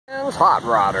Hot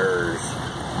Rodders.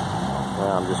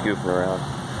 Well, I'm just goofing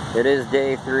around. It is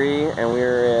day 3, and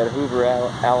we're at Hoover,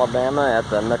 Alabama at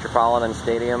the Metropolitan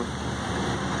Stadium.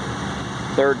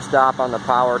 3rd stop on the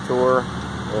power tour,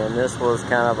 and this was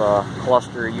kind of a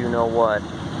cluster, you know what.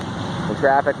 The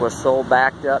traffic was so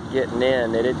backed up getting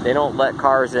in. They don't let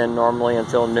cars in normally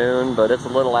until noon, but it's a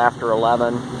little after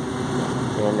 11,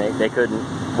 and they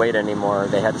couldn't wait anymore.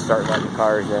 They had to start letting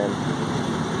cars in.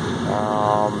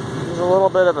 It was a little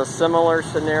bit of a similar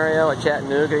scenario at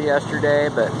Chattanooga yesterday,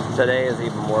 but today is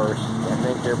even worse. I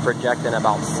think they're projecting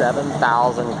about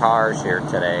 7,000 cars here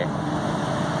today.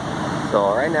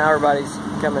 So right now everybody's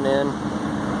coming in.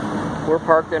 We're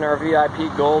parked in our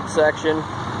VIP Gold section.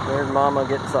 There's Mama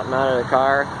getting something out of the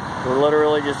car. We're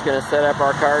literally just going to set up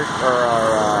our cars or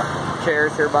our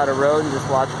chairs here by the road and just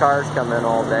watch cars come in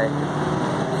all day.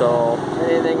 So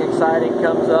anything exciting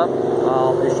comes up,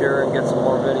 I'll be sure and get some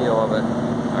more video of it.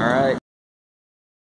 All right.